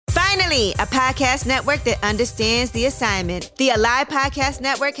Finally, a podcast network that understands the assignment. The Alive Podcast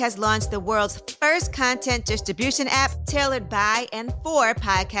Network has launched the world's first content distribution app tailored by and for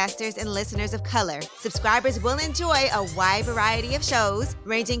podcasters and listeners of color. Subscribers will enjoy a wide variety of shows,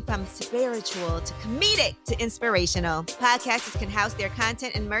 ranging from spiritual to comedic to inspirational. Podcasters can house their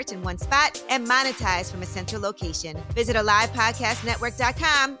content and merch in one spot and monetize from a central location. Visit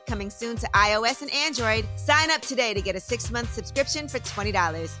AlivePodcastNetwork.com, coming soon to iOS and Android. Sign up today to get a 6-month subscription for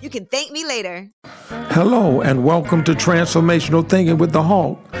 $20. You can thank me later. Hello and welcome to Transformational Thinking with the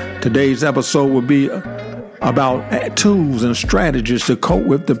Hawk. Today's episode will be about tools and strategies to cope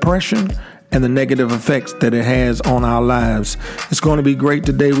with depression and the negative effects that it has on our lives. It's going to be great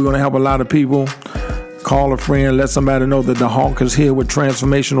today. We're going to help a lot of people. Call a friend, let somebody know that the Hawk is here with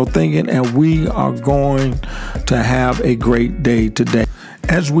Transformational Thinking, and we are going to have a great day today.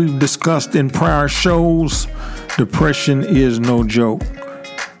 As we've discussed in prior shows, depression is no joke.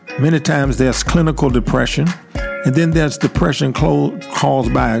 Many times there's clinical depression, and then there's depression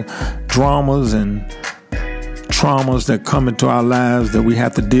caused by dramas and traumas that come into our lives that we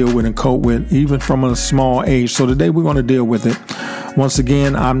have to deal with and cope with, even from a small age. So today we're going to deal with it. Once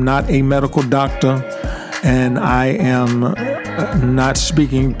again, I'm not a medical doctor, and I am not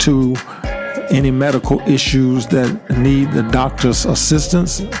speaking to any medical issues that need the doctor's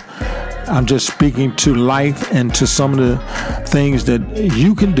assistance. I'm just speaking to life and to some of the things that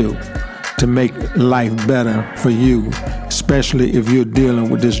you can do to make life better for you, especially if you're dealing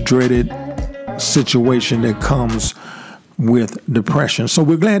with this dreaded situation that comes with depression. So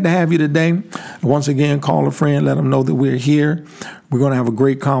we're glad to have you today. Once again, call a friend, let them know that we're here. We're going to have a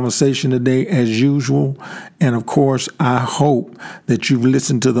great conversation today as usual. And of course, I hope that you've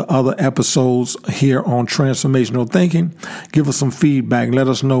listened to the other episodes here on Transformational Thinking. Give us some feedback. Let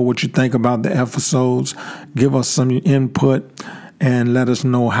us know what you think about the episodes. Give us some input and let us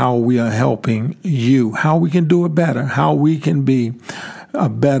know how we are helping you, how we can do it better, how we can be a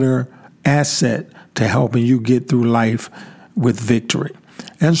better asset to helping you get through life with victory.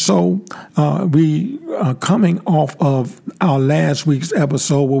 And so we are coming off of our last week's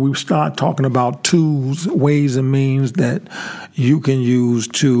episode where we start talking about tools, ways and means that you can use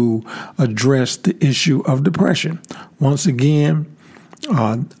to address the issue of depression. Once again,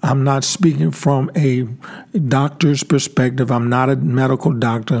 I'm not speaking from a doctor's perspective. I'm not a medical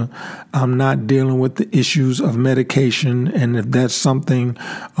doctor. I'm not dealing with the issues of medication. And if that's something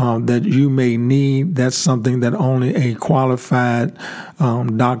that you may need, that's something that only a qualified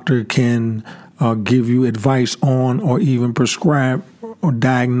doctor can give you advice on or even prescribe or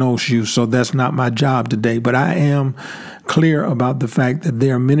diagnose you. So that's not my job today. But I am clear about the fact that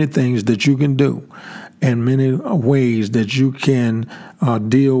there are many things that you can do and many ways that you can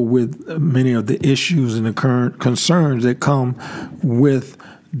deal with many of the issues and the current concerns that come with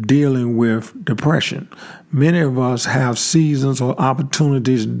dealing with depression. Many of us have seasons or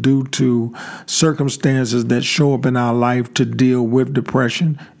opportunities due to circumstances that show up in our life to deal with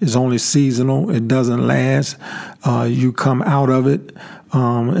depression. It's only seasonal. It doesn't last. You come out of it,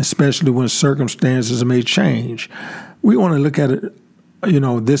 especially when circumstances may change. We want to look at it,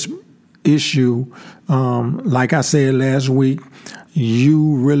 this issue, like I said last week,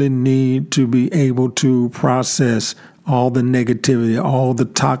 you really need to be able to process all the negativity, all the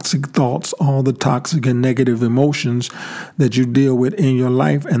toxic thoughts, all the toxic and negative emotions that you deal with in your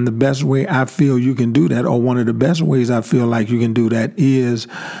life. And the best way I feel you can do that, or one of the best ways I feel like you can do that, is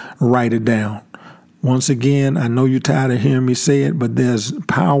write it down. Once again, I know you're tired of hearing me say it, but there's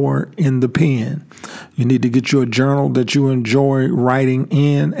power in the pen. You need to get you a journal that you enjoy writing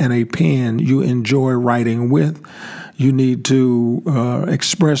in and a pen you enjoy writing with. You need to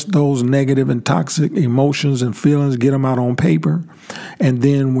express those negative and toxic emotions and feelings, get them out on paper. And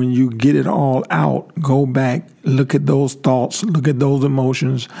then when you get it all out, go back, look at those thoughts, look at those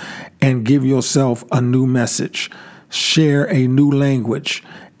emotions, and give yourself a new message. Share a new language.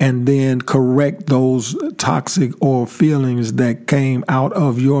 And then correct those toxic or feelings that came out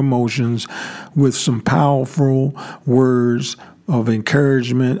of your emotions with some powerful words of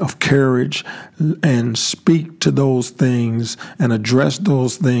encouragement, of courage, and speak to those things and address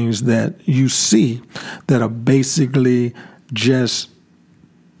those things that you see that are basically just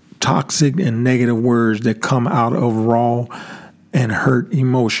toxic and negative words that come out of raw and hurt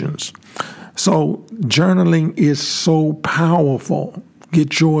emotions. So journaling is so powerful.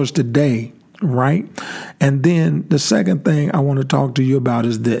 Get yours today, right? And then the second thing I want to talk to you about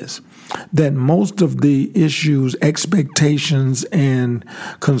is this, that most of the issues, expectations, and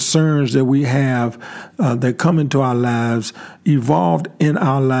concerns that we have that come into our lives evolved in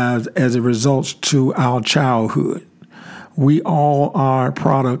our lives as a result to our childhood. we all are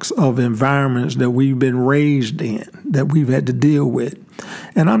products of environments that we've been raised in, that we've had to deal with.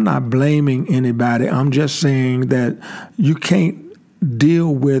 And I'm not blaming anybody. I'm just saying that you can't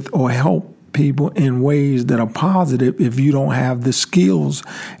deal with or help people in ways that are positive if you don't have the skills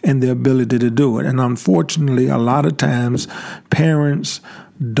and the ability to do it. And unfortunately, a lot of times parents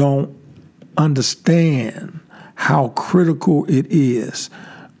don't understand how critical it is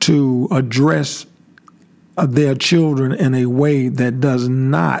to address their children in a way that does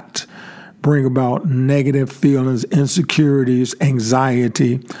not bring about negative feelings, insecurities,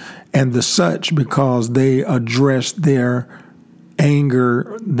 anxiety, and the such, because they address their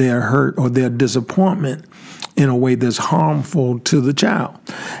anger, their hurt, or their disappointment in a way that's harmful to the child.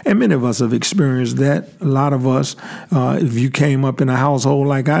 And many of us have experienced that. A lot of us, if you came up in a household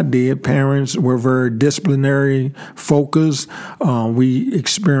like I did, parents were very disciplinary focused. We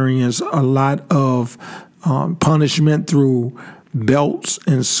experienced a lot of punishment through belts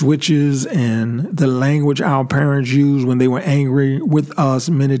and switches, and the language our parents used when they were angry with us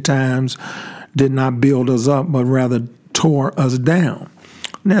many times did not build us up, but rather tore us down.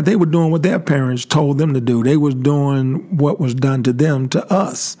 Now, they were doing what their parents told them to do. They was doing what was done to them to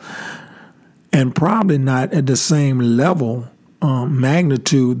us, and probably not at the same level,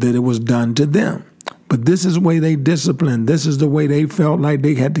 magnitude that it was done to them. But this is the way they disciplined. This is the way they felt like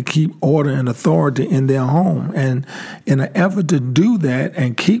they had to keep order and authority in their home. And in an effort to do that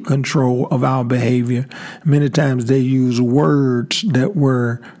and keep control of our behavior, many times they use words that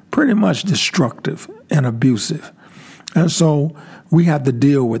were pretty much destructive and abusive. And so we have to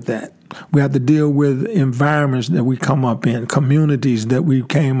deal with that. We have to deal with environments that we come up in, communities that we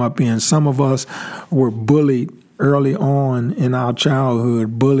came up in. Some of us were bullied early on in our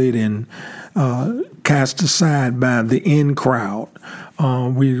childhood, bullied and cast aside by the in crowd.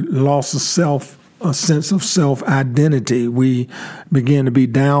 We lost a sense of self-identity. We began to be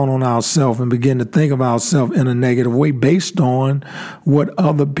down on ourselves and begin to think of ourselves in a negative way based on what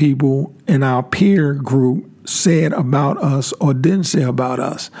other people in our peer group said about us or didn't say about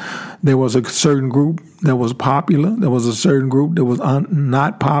us. There was a certain group that was popular. There was a certain group that was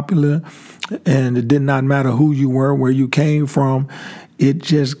not popular, and it did not matter who you were, where you came from. It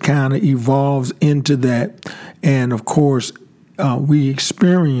just kind of evolves into that. And of course, we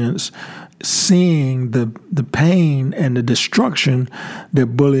experience seeing the pain and the destruction that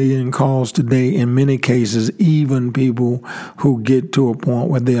bullying caused today in many cases, even people who get to a point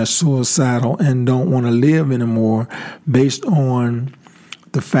where they are suicidal and don't want to live anymore based on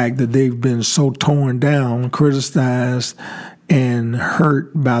the fact that they've been so torn down, criticized, and hurt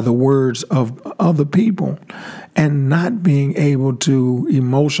by the words of other people, and not being able to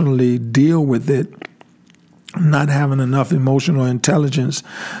emotionally deal with it, not having enough emotional intelligence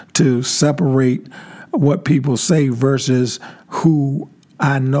to separate what people say versus who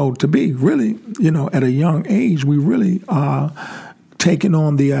I know to be. Really, at a young age, we really are taking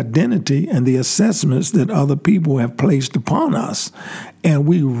on the identity and the assessments that other people have placed upon us. And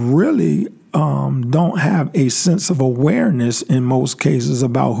we really don't have a sense of awareness in most cases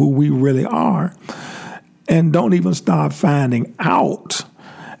about who we really are, and don't even start finding out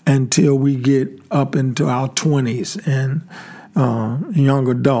until we get up into our 20s and young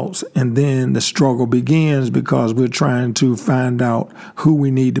adults. And then the struggle begins because we're trying to find out who we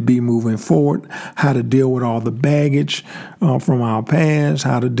need to be moving forward, how to deal with all the baggage from our past,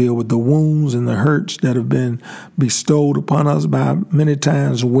 how to deal with the wounds and the hurts that have been bestowed upon us by many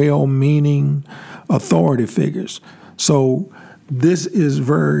times well-meaning authority figures. So this is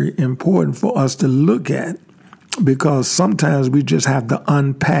very important for us to look at, because sometimes we just have to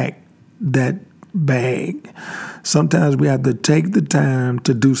unpack that bag. Sometimes we have to take the time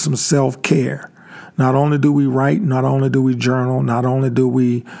to do some self-care. Not only do we write, not only do we journal, not only do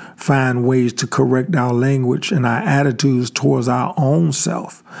we find ways to correct our language and our attitudes towards our own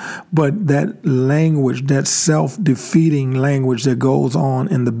self, but that language, that self-defeating language that goes on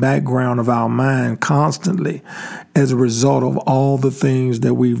in the background of our mind constantly as a result of all the things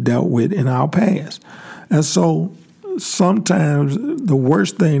that we've dealt with in our past. And so sometimes the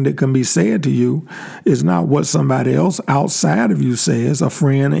worst thing that can be said to you is not what somebody else outside of you says, a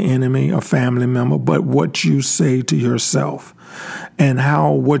friend, an enemy, a family member, but what you say to yourself, and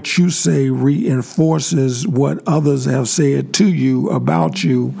how what you say reinforces what others have said to you about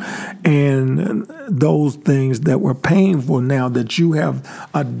you, and those things that were painful now that you have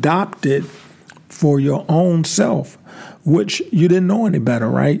adopted for your own self, which you didn't know any better,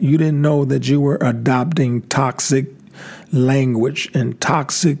 right? You didn't know that you were adopting toxic language and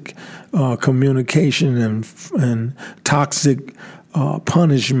toxic communication and toxic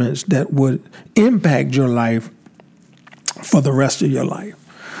punishments that would impact your life for the rest of your life.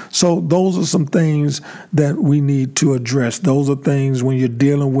 So those are some things that we need to address. Those are things when you're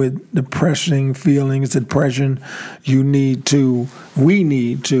dealing with depression, we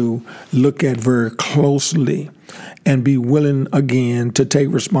need to look at very closely and be willing again to take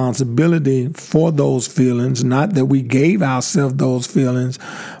responsibility for those feelings. Not that we gave ourselves those feelings,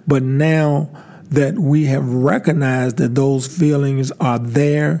 but now that we have recognized that those feelings are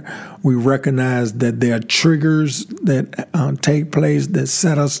there, we recognize that there are triggers that take place that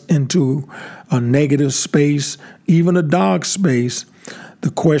set us into a negative space, even a dark space.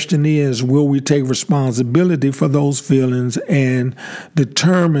 The question is, will we take responsibility for those feelings and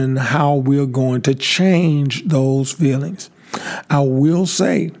determine how we're going to change those feelings? I will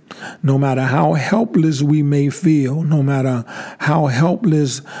say, no matter how helpless we may feel, no matter how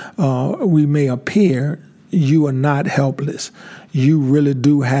helpless we may appear, you are not helpless. You really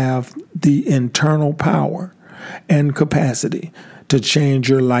do have the internal power and capacity to change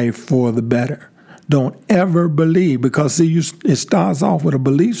your life for the better. Don't ever believe, because it starts off with a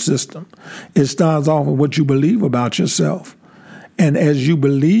belief system. It starts off with what you believe about yourself. And as you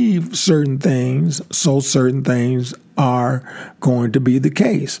believe certain things, so certain things are going to be the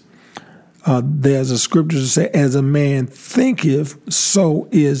case. There's a scripture that says, as a man thinketh, so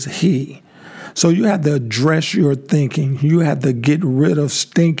is he. So you have to address your thinking. You have to get rid of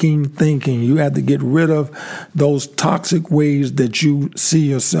stinking thinking. You have to get rid of those toxic ways that you see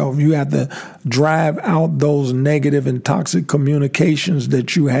yourself. You have to drive out those negative and toxic communications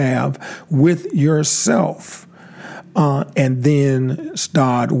that you have with yourself. And then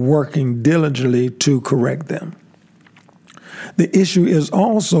start working diligently to correct them. The issue is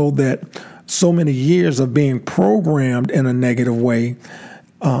also that so many years of being programmed in a negative way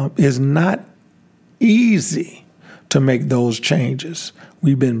is not easy to make those changes.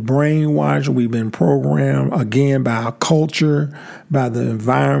 We've been brainwashed, we've been programmed, again, by our culture, by the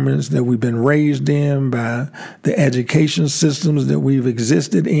environments that we've been raised in, by the education systems that we've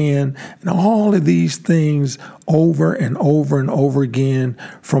existed in, and all of these things over and over and over again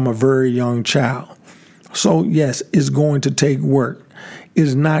from a very young child. So yes, it's going to take work.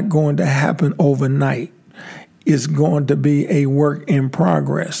 It's not going to happen overnight. It's going to be a work in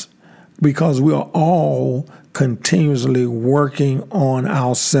progress, because we are all continuously working on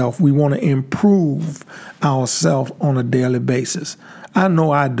ourselves. We want to improve ourselves on a daily basis. I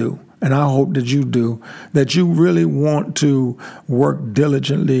know I do, and I hope that you do, that you really want to work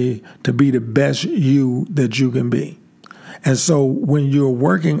diligently to be the best you that you can be. And so when you're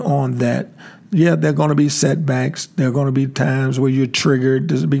working on that, yeah, there are going to be setbacks. There are going to be times where you're triggered.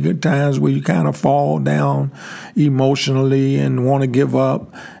 There's going to be good times where you kind of fall down emotionally and want to give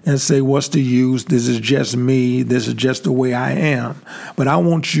up and say, what's the use? This is just me. This is just the way I am. But I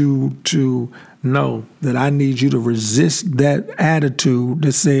want you to know that I need you to resist that attitude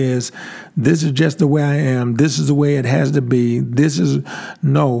that says, this is just the way I am. This is the way it has to be.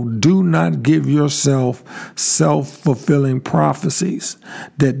 Do not give yourself self-fulfilling prophecies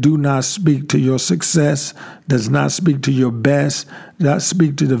that do not speak to your success, does not speak to your best, not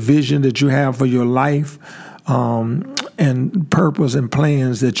speak to the vision that you have for your life, and purpose and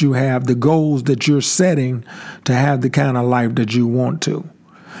plans that you have, the goals that you're setting to have the kind of life that you want to.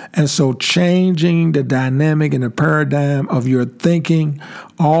 And so changing the dynamic and the paradigm of your thinking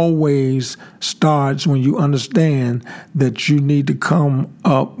always starts when you understand that you need to come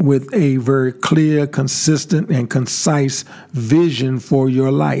up with a very clear, consistent, and concise vision for your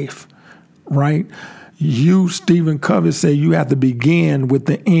life, right? You, Stephen Covey, say you have to begin with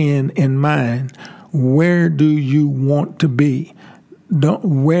the end in mind. Where do you want to be?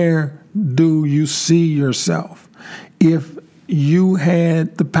 Where do you see yourself? If you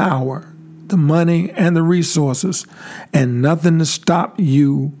had the power, the money, and the resources, and nothing to stop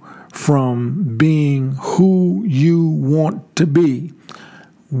you from being who you want to be,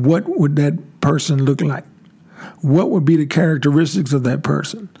 what would that person look like? What would be the characteristics of that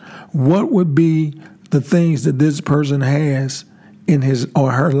person? What would be the things that this person has in his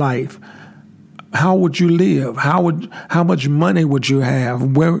or her life? How would you live? How much money would you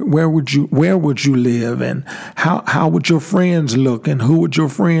have? Where would you live? And how would your friends look? And who would your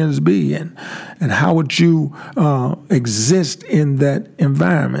friends be? And how would you exist in that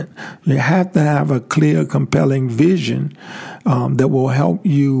environment? You have to have a clear, compelling vision that will help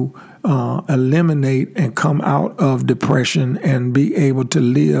you eliminate and come out of depression and be able to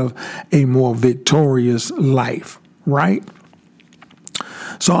live a more victorious life, right?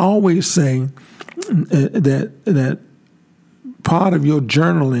 So I always say that part of your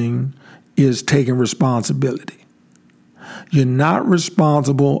journaling is taking responsibility. You're not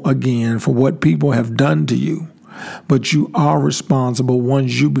responsible, again, for what people have done to you, but you are responsible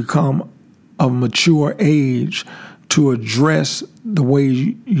once you become of mature age to address the way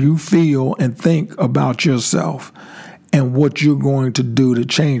you feel and think about yourself and what you're going to do to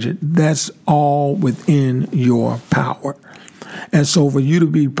change it. That's all within your power. And so for you to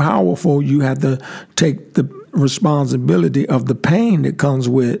be powerful, you have to take the responsibility of the pain that comes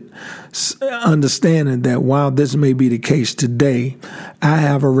with understanding that while this may be the case today, I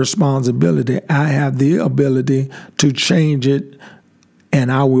have a responsibility. I have the ability to change it,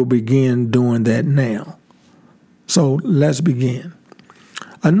 and I will begin doing that now. So let's begin.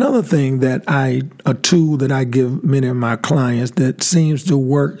 Another thing a tool that I give many of my clients that seems to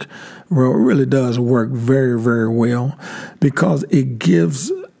work, well, it really does work very, very well, because it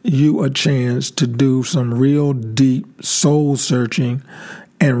gives you a chance to do some real deep soul searching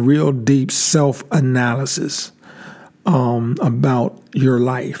and real deep self-analysis about your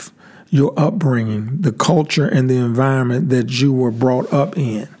life, your upbringing, the culture and the environment that you were brought up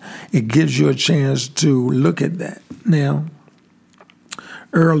in. It gives you a chance to look at that. Now,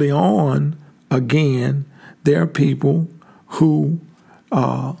 early on, again, there are people who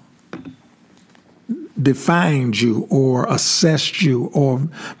defined you or assessed you or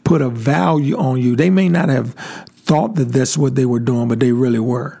put a value on you. They may not have thought that that's what they were doing, but they really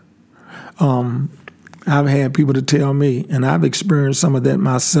were. I've had people to tell me, and I've experienced some of that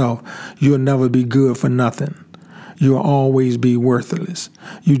myself, you'll never be good for nothing. You'll always be worthless.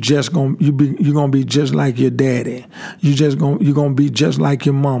 You're gonna be just like your daddy. You're gonna be just like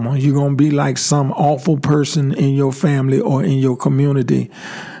your mama. You're gonna be like some awful person in your family or in your community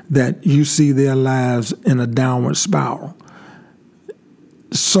that you see their lives in a downward spiral.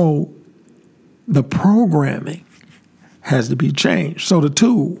 So the programming has to be changed. So the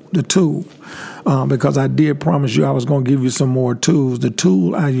tool, because I did promise you I was going to give you some more tools. The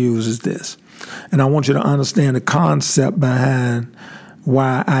tool I use is this. And I want you to understand the concept behind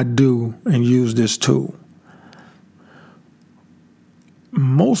why I do and use this tool.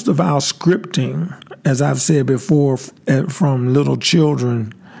 Most of our scripting, as I've said before, from little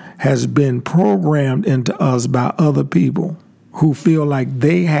children, has been programmed into us by other people who feel like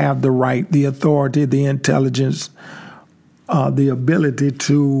they have the right, the authority, the intelligence, the ability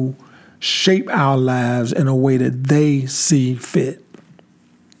to shape our lives in a way that they see fit.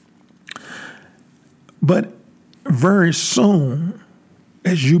 But very soon,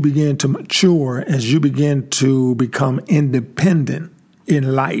 as you begin to mature, as you begin to become independent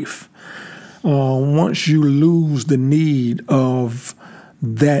in life, once you lose the need of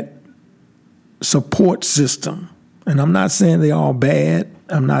that support system, and I'm not saying they're all bad,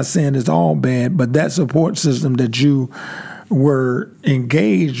 I'm not saying it's all bad, but that support system that you were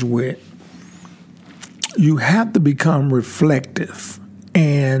engaged with, you have to become reflective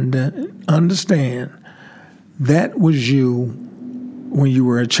and understand that was you when you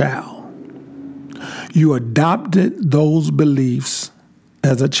were a child. You adopted those beliefs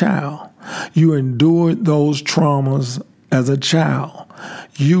as a child. You endured those traumas as a child.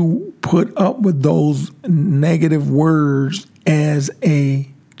 You put up with those negative words as a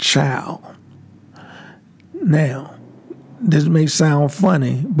child. Now, this may sound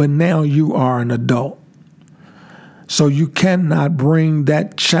funny, but now you are an adult. So you cannot bring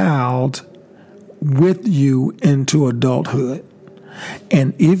that child with you into adulthood.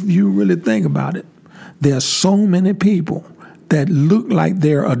 And if you really think about it, there are so many people that look like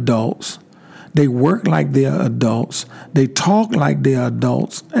they're adults. They work like they're adults. They talk like they're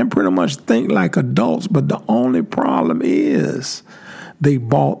adults and pretty much think like adults. But the only problem is they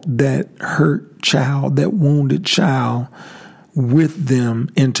brought that hurt child, that wounded child with them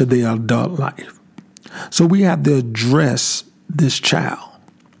into their adult life. So we have to address this child.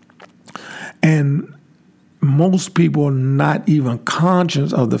 And most people are not even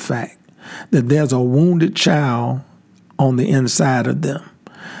conscious of the fact that there's a wounded child on the inside of them.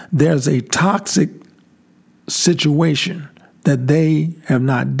 There's a toxic situation that they have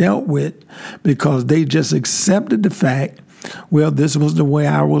not dealt with because they just accepted the fact, well, this was the way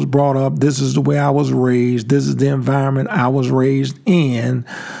I was brought up. This is the way I was raised. This is the environment I was raised in.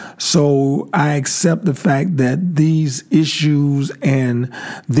 So I accept the fact that these issues and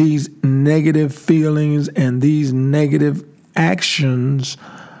these negative feelings and these negative actions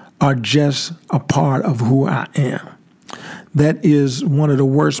are just a part of who I am. That is one of the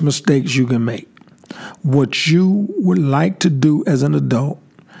worst mistakes you can make. What you would like to do as an adult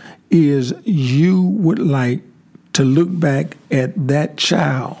is you would like to look back at that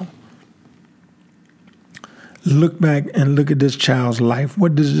child. Look back and look at this child's life.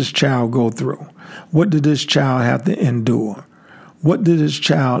 What does this child go through? What did this child have to endure? What did this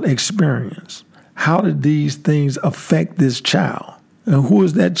child experience? how did these things affect this child? And who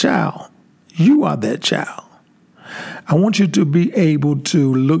is that child? You are that child. I want you to be able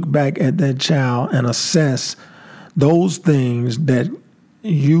to look back at that child and assess those things that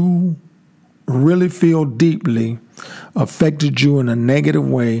you really feel deeply affected you in a negative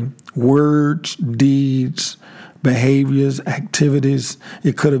way, words, deeds, behaviors, activities.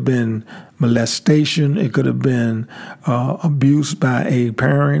 It could have been molestation. It could have been abuse by a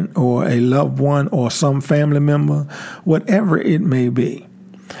parent or a loved one or some family member, whatever it may be.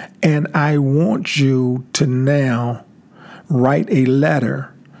 And I want you to now write a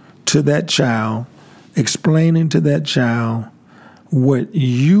letter to that child, explaining to that child what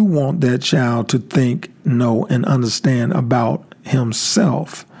you want that child to think, know, and understand about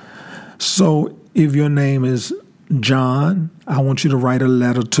himself. So if your name is John, I want you to write a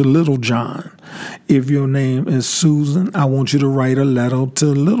letter to little John. If your name is Susan, I want you to write a letter to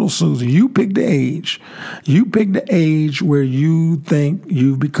little Susan. You pick the age. You pick the age where you think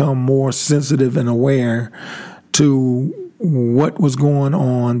you've become more sensitive and aware to what was going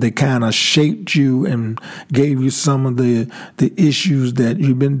on that kind of shaped you and gave you some of the issues that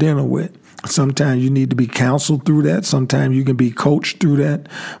you've been dealing with. Sometimes you need to be counseled through that. Sometimes you can be coached through that.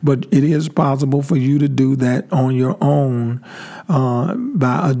 But it is possible for you to do that on your own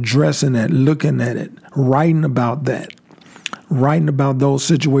by addressing it, looking at it, writing about that, writing about those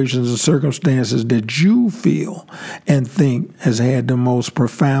situations and circumstances that you feel and think has had the most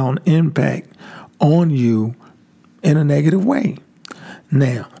profound impact on you in a negative way.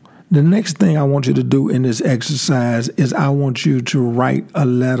 Now, the next thing I want you to do in this exercise is I want you to write a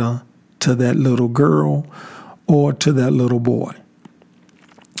letter to that little girl or to that little boy.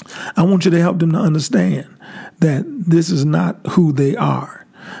 I want you to help them to understand that this is not who they are.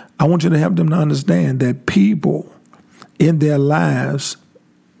 I want you to help them to understand that people in their lives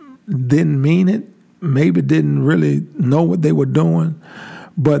didn't mean it, maybe didn't really know what they were doing,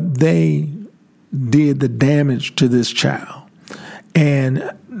 but they did the damage to this child.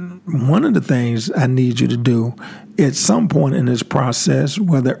 And one of the things I need you to do at some point in this process,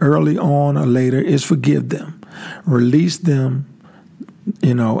 whether early on or later, is forgive them, release them,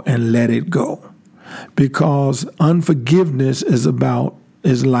 and let it go. Because unforgiveness is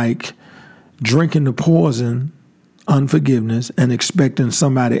like drinking the poison, unforgiveness, and expecting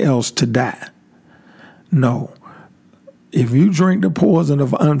somebody else to die. No. If you drink the poison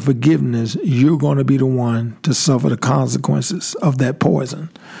of unforgiveness, you're going to be the one to suffer the consequences of that poison.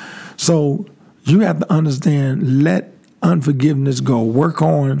 So you have to understand, let unforgiveness go. Work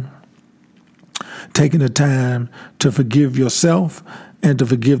on taking the time to forgive yourself and to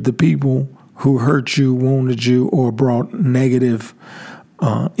forgive the people who hurt you, wounded you, or brought negative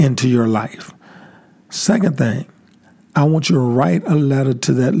into your life. Second thing, I want you to write a letter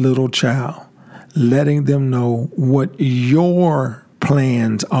to that little child, letting them know what your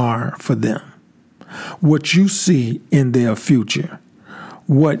plans are for them, what you see in their future,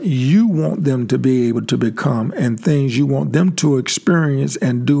 what you want them to be able to become, and things you want them to experience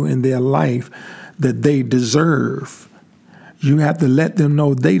and do in their life that they deserve. You have to let them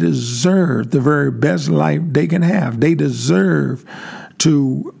know they deserve the very best life they can have. They deserve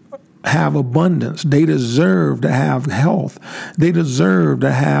to have abundance. They deserve to have health. They deserve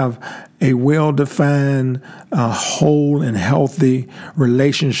to have a well-defined, whole and healthy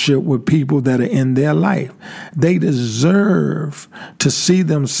relationship with people that are in their life. They deserve to see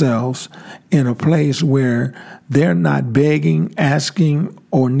themselves in a place where they're not begging, asking,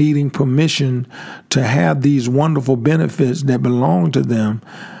 or needing permission to have these wonderful benefits that belong to them.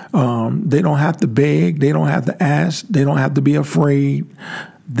 They don't have to beg. They don't have to ask. They don't have to be afraid.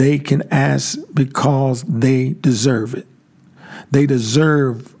 They can ask because they deserve it. They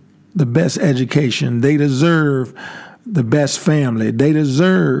deserve the best education. They deserve the best family. They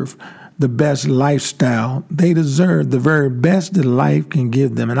deserve the best lifestyle. They deserve the very best that life can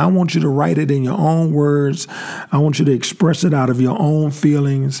give them. And I want you to write it in your own words. I want you to express it out of your own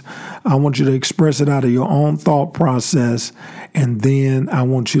feelings. I want you to express it out of your own thought process. And then I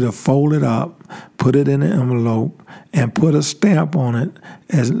want you to fold it up, put it in an envelope, and put a stamp on it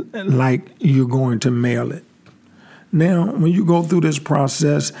as like you're going to mail it. Now, when you go through this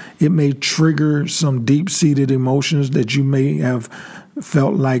process, it may trigger some deep-seated emotions that you may have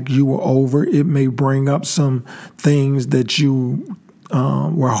felt like you were over. It may bring up some things that you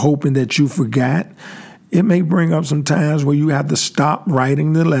were hoping that you forgot. It may bring up some times where you have to stop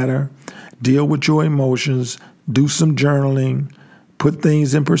writing the letter, deal with your emotions, do some journaling, put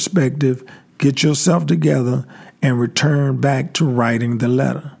things in perspective, get yourself together, and return back to writing the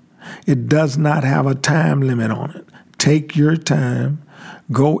letter. It does not have a time limit on it. Take your time,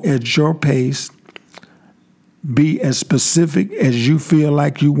 go at your pace, Be as specific as you feel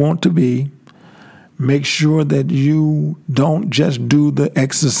like you want to be. Make sure that you don't just do the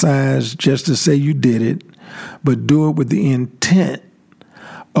exercise just to say you did it, but do it with the intent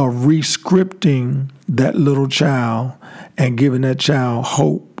of re-scripting that little child and giving that child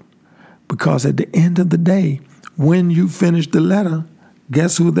hope. Because at the end of the day, when you finish the letter,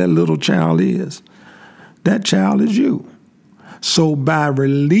 guess who that little child is? That child is you. So by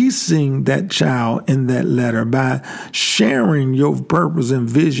releasing that child in that letter, by sharing your purpose and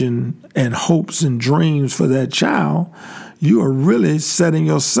vision and hopes and dreams for that child, you are really setting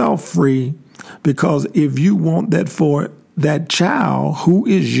yourself free. Because if you want that for that child who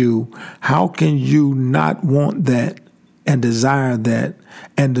is you, how can you not want that and desire that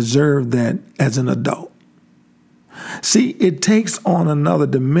and deserve that as an adult? See, it takes on another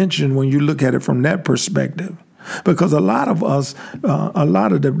dimension when you look at it from that perspective. Because a lot of us, a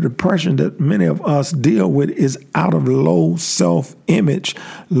lot of the depression that many of us deal with is out of low self-image,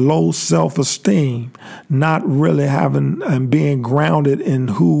 low self-esteem, not really having and being grounded in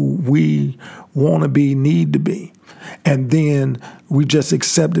who we want to be, need to be. And then we just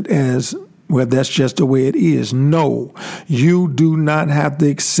accept it as, well, that's just the way it is. No, you do not have to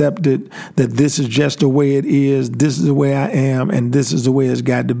accept it that this is just the way it is, this is the way I am, and this is the way it's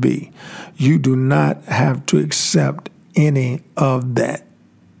got to be. You do not have to accept any of that.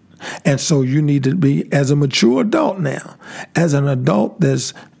 And so you need to be, as a mature adult now, as an adult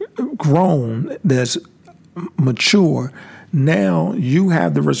that's grown, that's mature, now you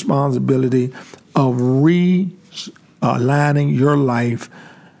have the responsibility of realigning your life,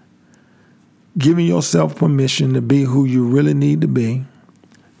 giving yourself permission to be who you really need to be.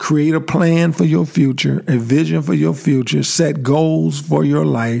 Create a plan for your future, a vision for your future, set goals for your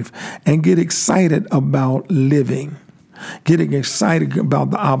life, and get excited about living. Getting excited about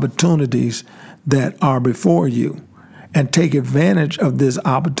the opportunities that are before you, and take advantage of this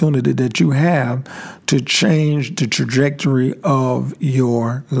opportunity that you have to change the trajectory of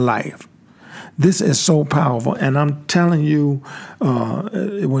your life. This is so powerful, and I'm telling you,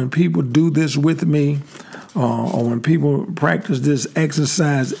 when people do this with me, or when people practice this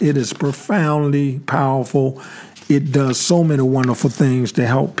exercise, it is profoundly powerful. It does so many wonderful things to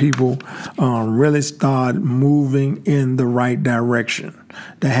help people really start moving in the right direction,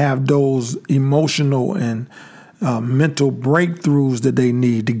 to have those emotional and mental breakthroughs that they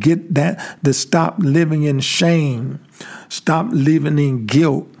need, to get that, to stop living in shame, stop living in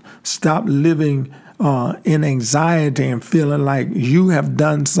guilt, stop living in anxiety and feeling like you have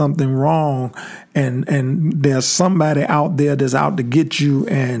done something wrong and there's somebody out there that's out to get you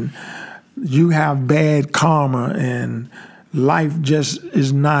and you have bad karma and life just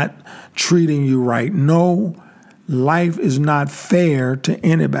is not treating you right. No, life is not fair to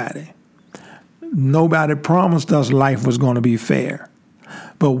anybody. Nobody promised us life was going to be fair.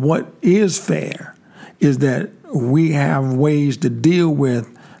 But what is fair is that we have ways to deal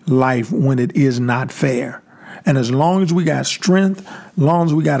with life when it is not fair. And as long as we got strength, as long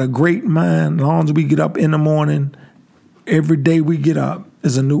as we got a great mind, as long as we get up in the morning, every day we get up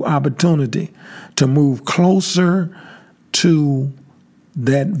is a new opportunity to move closer to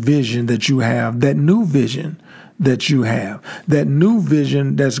that vision that you have, that new vision that you have, that new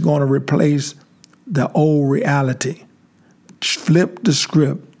vision that's going to replace the old reality. Flip the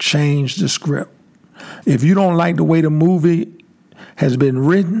script, change the script. If you don't like the way the movie has been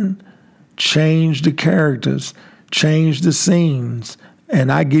written, change the characters, change the scenes,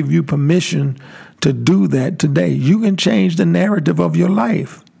 and I give you permission to do that today. You can change the narrative of your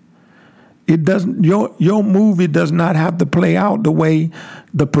life. It doesn't. Your movie does not have to play out the way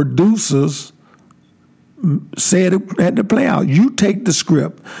the producers said it had to play out. You take the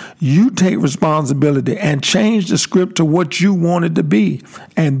script, you take responsibility, and change the script to what you want it to be,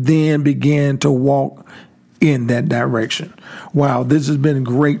 and then begin to walk in that direction. Wow, this has been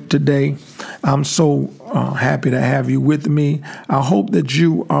great today. I'm so happy to have you with me. I hope that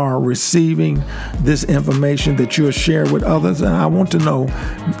you are receiving this information, that you'll share with others, and I want to know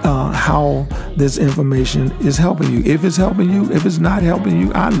how this information is helping you. If it's helping you, if it's not helping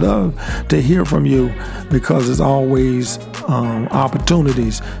you, I love to hear from you because there's always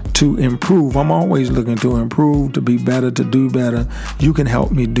opportunities to improve. I'm always looking to improve, to be better, to do better. You can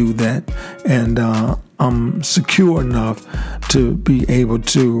help me do that, and I'm secure enough to be able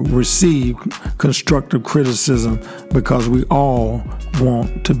to receive constructive criticism because we all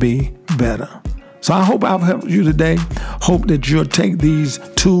want to be better. So I hope I've helped you today. Hope that you'll take these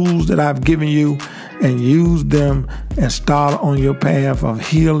tools that I've given you and use them and start on your path of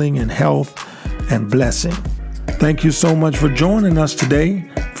healing and health and blessing. Thank you so much for joining us today.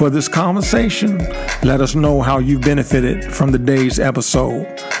 for this conversation. Let us know how you benefited from today's episode.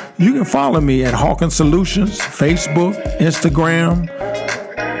 You can follow me at Hawkins Solutions, Facebook, Instagram,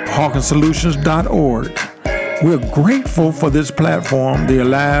 HawkinsSolutions.org. We're grateful for this platform, the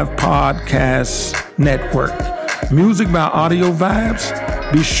Alive Podcast Network. Music by Audio Vibes.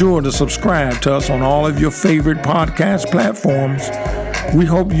 Be sure to subscribe to us on all of your favorite podcast platforms. We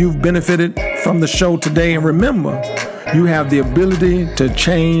hope you've benefited from the show today. And remember, you have the ability to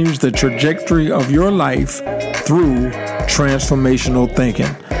change the trajectory of your life through transformational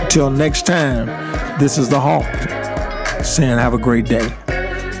thinking. Till next time, this is the Hawk saying have a great day.